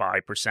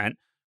 45%,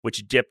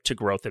 which dipped to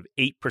growth of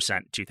 8%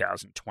 in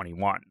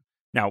 2021.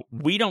 Now,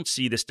 we don't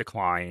see this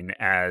decline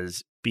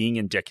as being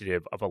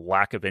indicative of a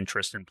lack of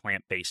interest in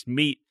plant-based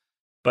meat,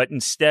 but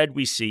instead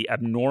we see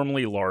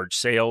abnormally large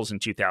sales in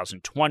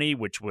 2020,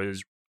 which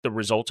was the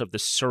result of the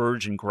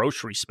surge in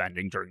grocery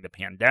spending during the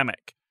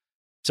pandemic.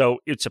 So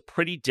it's a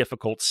pretty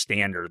difficult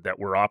standard that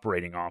we're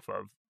operating off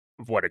of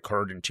what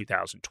occurred in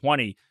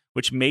 2020,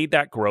 which made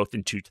that growth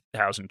in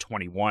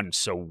 2021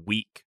 so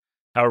weak.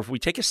 However, if we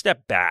take a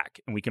step back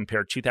and we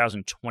compare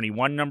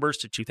 2021 numbers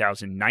to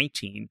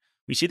 2019,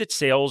 we see that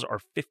sales are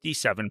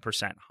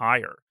 57%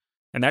 higher,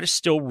 and that is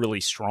still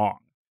really strong.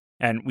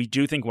 And we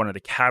do think one of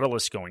the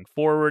catalysts going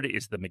forward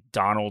is the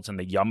McDonald's and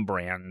the Yum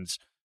Brands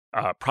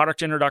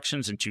product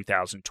introductions in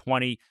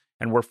 2020,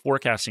 and we're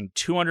forecasting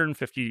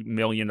 $250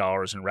 million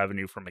in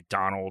revenue from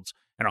McDonald's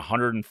and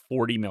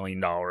 $140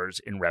 million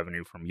in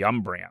revenue from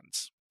Yum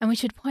Brands. And we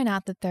should point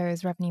out that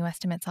those revenue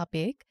estimates are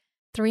big,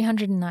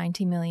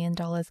 $390 million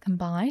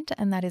combined,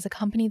 and that is a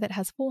company that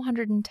has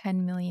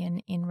 $410 million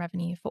in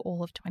revenue for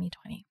all of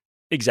 2020.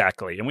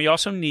 Exactly. And we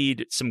also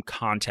need some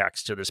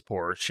context to this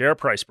poor share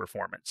price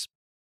performance.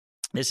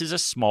 This is a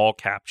small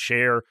cap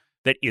share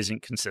that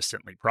isn't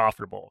consistently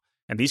profitable.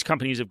 And these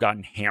companies have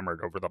gotten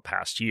hammered over the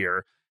past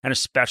year, and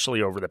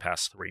especially over the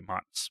past 3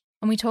 months.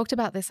 And we talked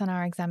about this on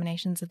our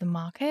examinations of the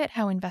market,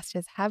 how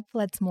investors have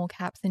fled small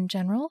caps in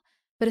general,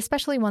 but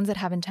especially ones that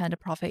haven't turned a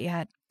profit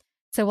yet.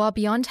 So while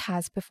Beyond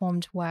has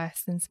performed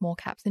worse than small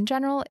caps in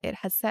general, it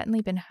has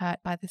certainly been hurt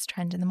by this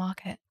trend in the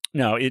market.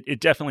 No, it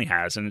definitely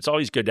has. And it's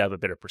always good to have a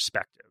bit of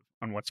perspective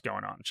on what's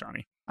going on,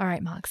 Shani. All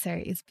right, Mark. So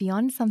is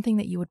Beyond something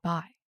that you would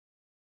buy?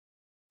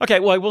 Okay,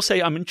 well, I will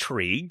say I'm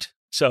intrigued.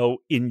 So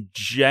in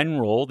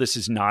general, this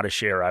is not a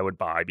share I would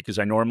buy because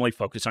I normally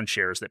focus on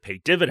shares that pay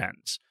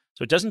dividends.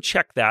 So it doesn't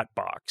check that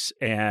box.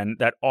 And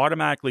that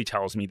automatically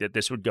tells me that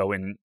this would go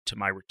into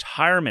my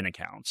retirement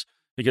accounts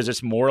because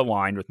it's more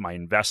aligned with my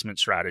investment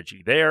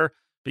strategy there,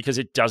 because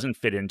it doesn't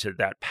fit into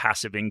that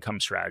passive income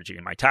strategy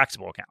in my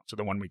taxable account. So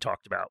the one we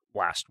talked about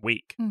last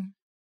week.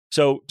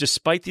 So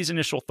despite these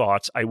initial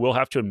thoughts, I will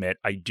have to admit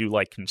I do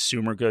like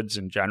consumer goods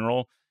in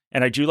general.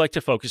 And I do like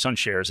to focus on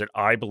shares that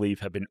I believe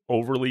have been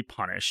overly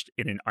punished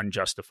in an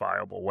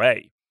unjustifiable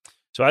way.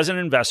 So as an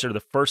investor, the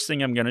first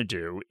thing I'm going to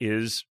do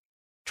is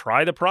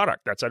try the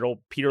product. That's that old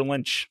Peter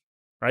Lynch,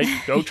 right?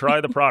 Go try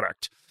the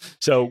product.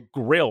 So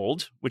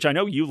Grilled, which I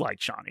know you like,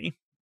 Shani.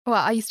 Well,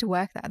 I used to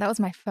work there. That was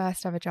my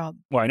first ever job.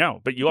 Well, I know,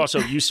 but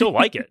you still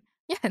like it.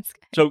 Yeah, it's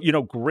good.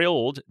 So,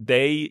 Grilled,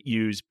 they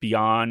use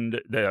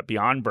the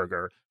Beyond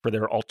Burger for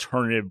their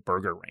alternative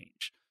burger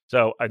range.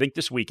 So I think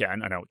this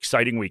weekend, I know,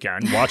 exciting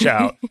weekend, watch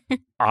out.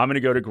 I'm going to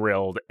go to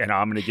Grilled and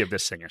I'm going to give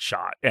this thing a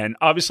shot. And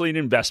obviously an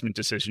investment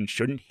decision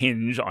shouldn't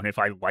hinge on if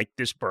I like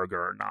this burger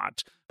or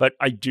not. But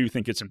I do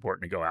think it's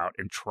important to go out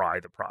and try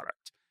the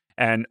product.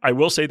 And I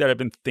will say that I've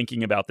been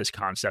thinking about this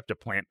concept of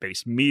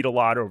plant-based meat a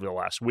lot over the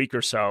last week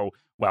or so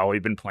while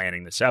we've been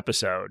planning this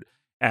episode.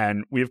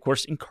 And we, of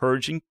course,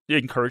 encourage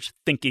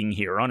thinking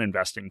here on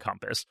Investing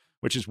Compass,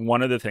 which is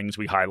one of the things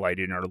we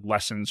highlighted in our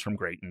Lessons from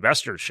Great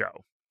Investors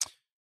show.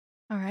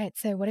 All right.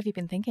 So what have you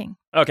been thinking?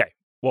 Okay.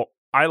 Well,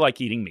 I like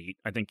eating meat,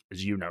 I think,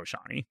 as you know,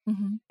 Shani.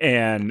 Mm-hmm.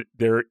 And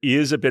there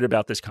is a bit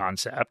about this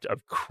concept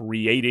of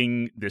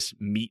creating this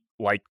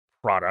meat-like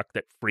product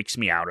that freaks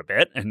me out a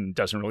bit and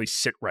doesn't really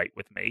sit right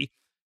with me.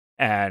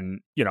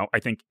 And, I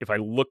think if I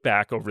look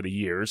back over the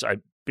years,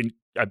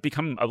 I've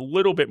become a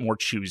little bit more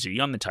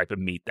choosy on the type of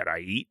meat that I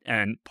eat.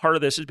 And part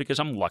of this is because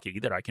I'm lucky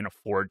that I can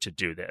afford to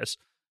do this.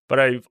 But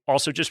I've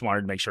also just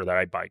wanted to make sure that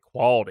I buy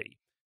quality.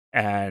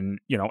 And,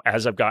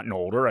 as I've gotten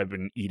older, I've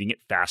been eating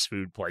at fast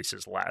food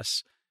places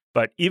less.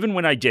 But even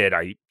when I did,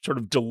 I sort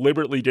of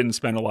deliberately didn't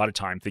spend a lot of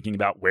time thinking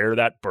about where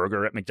that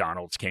burger at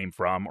McDonald's came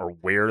from or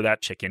where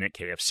that chicken at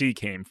KFC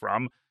came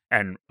from,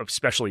 and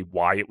especially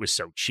why it was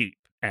so cheap.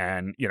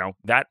 And,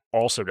 that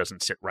also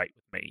doesn't sit right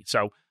with me.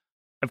 So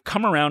I've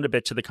come around a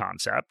bit to the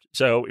concept.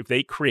 So if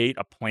they create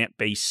a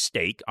plant-based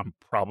steak, I'm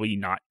probably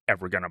not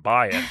ever going to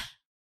buy it.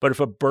 But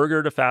if a burger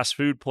at a fast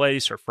food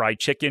place or fried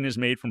chicken is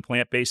made from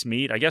plant-based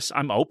meat, I guess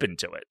I'm open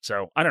to it.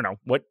 So I don't know.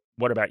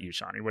 What about you,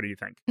 Shani? What do you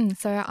think?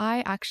 So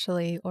I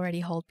actually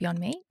already hold Beyond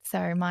Meat.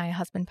 So my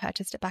husband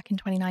purchased it back in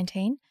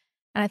 2019.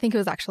 And I think it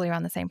was actually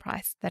around the same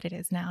price that it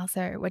is now.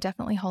 So we're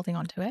definitely holding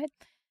on to it.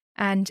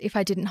 And if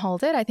I didn't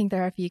hold it, I think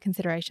there are a few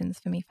considerations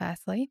for me,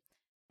 firstly.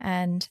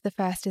 And the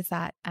first is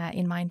that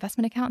in my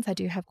investment accounts, I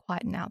do have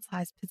quite an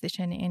outsized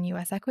position in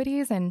US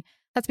equities. And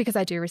that's because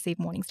I do receive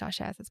Morningstar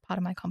shares as part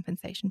of my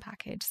compensation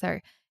package. So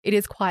it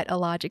is quite a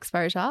large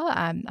exposure.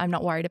 I'm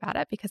not worried about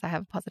it because I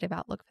have a positive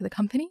outlook for the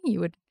company. You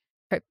would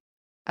hope,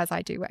 as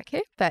I do work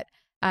here. But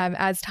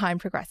as time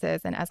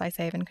progresses and as I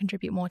save and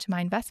contribute more to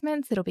my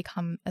investments, it'll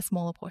become a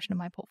smaller portion of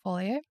my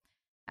portfolio.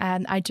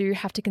 And I do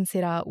have to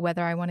consider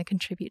whether I want to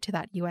contribute to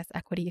that US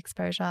equity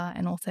exposure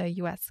and also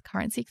US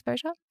currency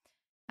exposure.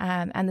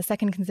 And the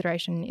second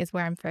consideration is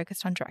where I'm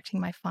focused on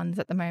directing my funds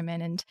at the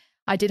moment. And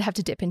I did have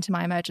to dip into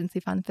my emergency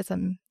fund for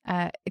some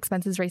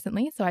expenses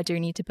recently. So I do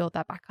need to build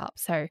that back up.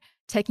 So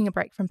taking a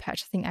break from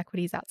purchasing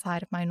equities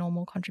outside of my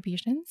normal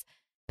contributions.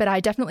 But I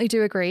definitely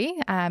do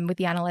agree with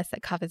the analyst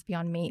that covers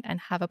Beyond Meat and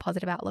have a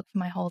positive outlook for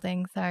my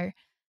holdings. So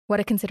what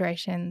are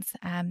considerations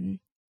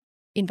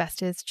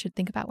investors should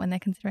think about when they're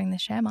considering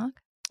this share,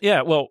 Mark?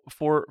 Yeah, well,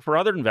 for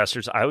other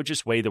investors, I would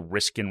just weigh the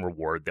risk and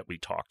reward that we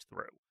talked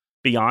through.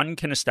 Beyond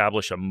can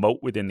establish a moat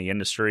within the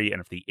industry, and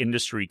if the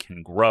industry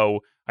can grow,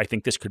 I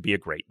think this could be a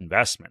great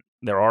investment.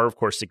 There are, of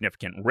course,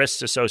 significant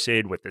risks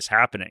associated with this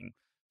happening.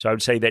 So I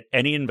would say that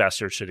any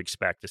investor should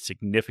expect a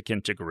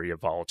significant degree of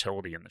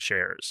volatility in the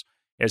shares.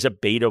 It has a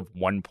beta of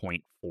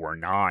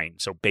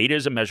 1.49. So beta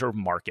is a measure of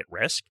market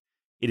risk.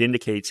 It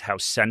indicates how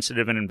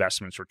sensitive an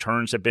investment's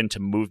returns have been to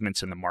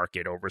movements in the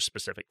market over a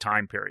specific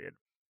time period.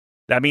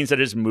 That means that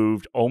it has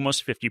moved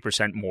almost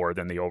 50% more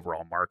than the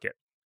overall market.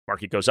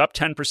 Market goes up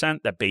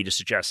 10%, that beta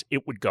suggests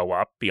it would go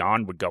up.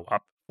 Beyond would go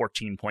up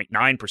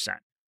 14.9%.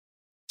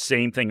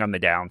 Same thing on the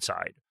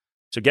downside.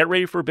 So get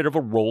ready for a bit of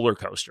a roller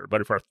coaster. But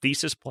if our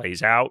thesis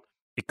plays out,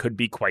 it could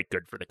be quite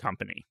good for the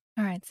company.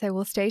 All right, so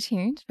we'll stay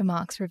tuned for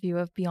Mark's review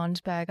of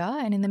Beyond Burger.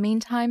 And in the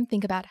meantime,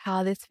 think about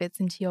how this fits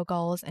into your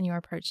goals and your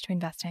approach to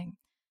investing.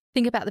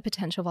 Think about the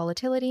potential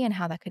volatility and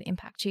how that could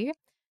impact you.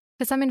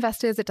 For some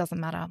investors, it doesn't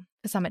matter.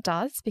 For some, it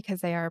does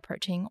because they are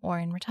approaching or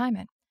in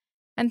retirement.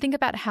 And think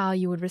about how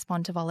you would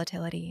respond to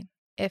volatility.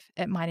 If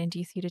it might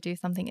induce you to do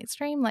something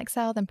extreme like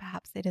sell, then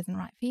perhaps it isn't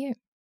right for you.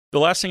 The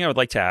last thing I would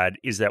like to add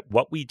is that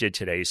what we did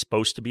today is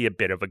supposed to be a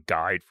bit of a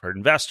guide for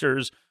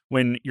investors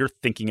when you're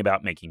thinking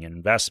about making an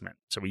investment.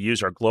 So we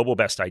use our global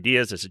best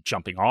ideas as a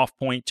jumping off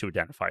point to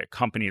identify a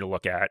company to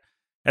look at.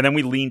 And then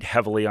we leaned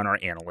heavily on our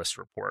analyst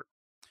report.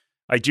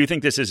 I do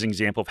think this is an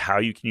example of how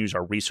you can use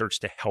our research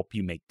to help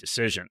you make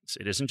decisions.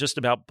 It isn't just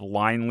about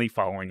blindly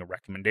following a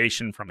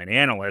recommendation from an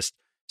analyst.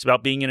 It's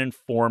about being an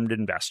informed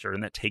investor,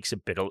 and that takes a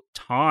bit of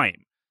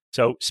time.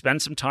 So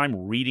spend some time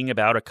reading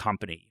about a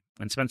company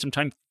and spend some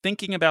time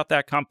thinking about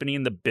that company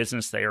and the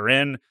business they are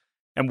in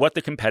and what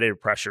the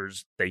competitive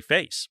pressures they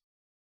face.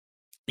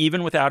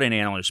 Even without an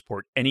analyst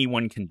report,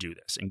 anyone can do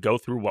this and go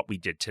through what we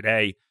did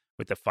today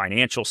with the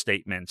financial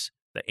statements,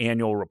 the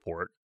annual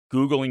report,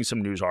 Googling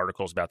some news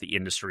articles about the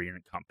industry and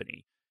the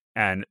company.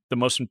 And the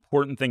most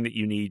important thing that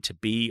you need to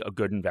be a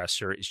good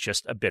investor is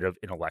just a bit of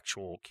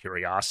intellectual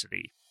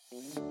curiosity.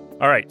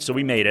 All right, so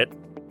we made it.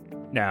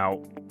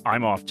 Now,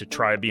 I'm off to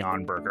try a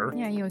Beyond Burger.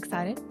 Yeah, you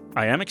excited?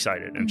 I am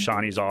excited. And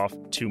Shani's off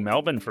to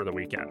Melbourne for the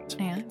weekend.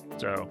 Yeah.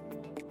 So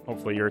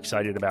hopefully you're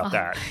excited about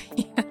that.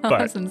 Yeah,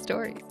 but some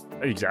stories.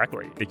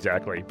 Exactly.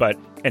 But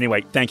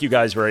anyway, thank you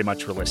guys very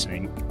much for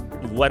listening.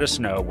 Let us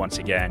know, once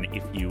again,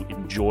 if you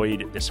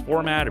enjoyed this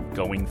format of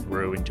going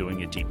through and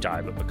doing a deep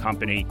dive of a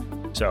company.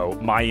 So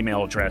my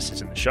email address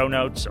is in the show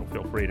notes, so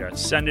feel free to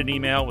send an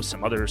email with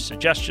some other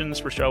suggestions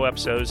for show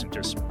episodes and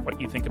just what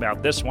you think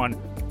about this one.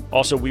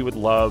 Also, we would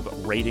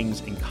love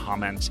ratings and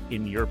comments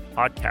in your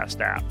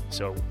podcast app,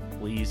 so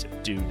please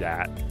do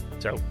that.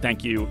 So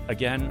thank you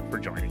again for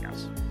joining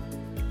us.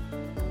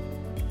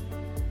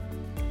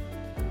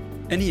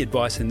 Any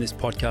advice in this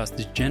podcast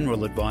is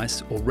general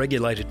advice or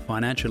regulated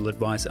financial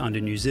advice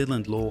under New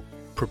Zealand law,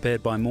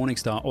 prepared by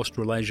Morningstar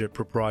Australasia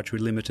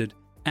Proprietary Limited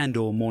and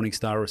or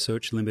Morningstar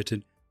Research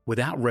Limited,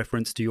 without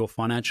reference to your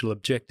financial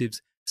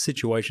objectives,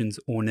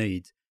 situations or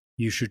needs.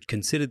 You should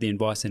consider the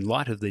advice in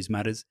light of these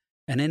matters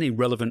and any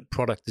relevant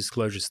product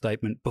disclosure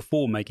statement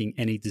before making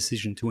any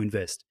decision to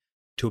invest.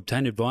 To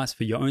obtain advice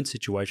for your own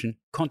situation,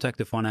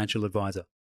 contact a financial advisor.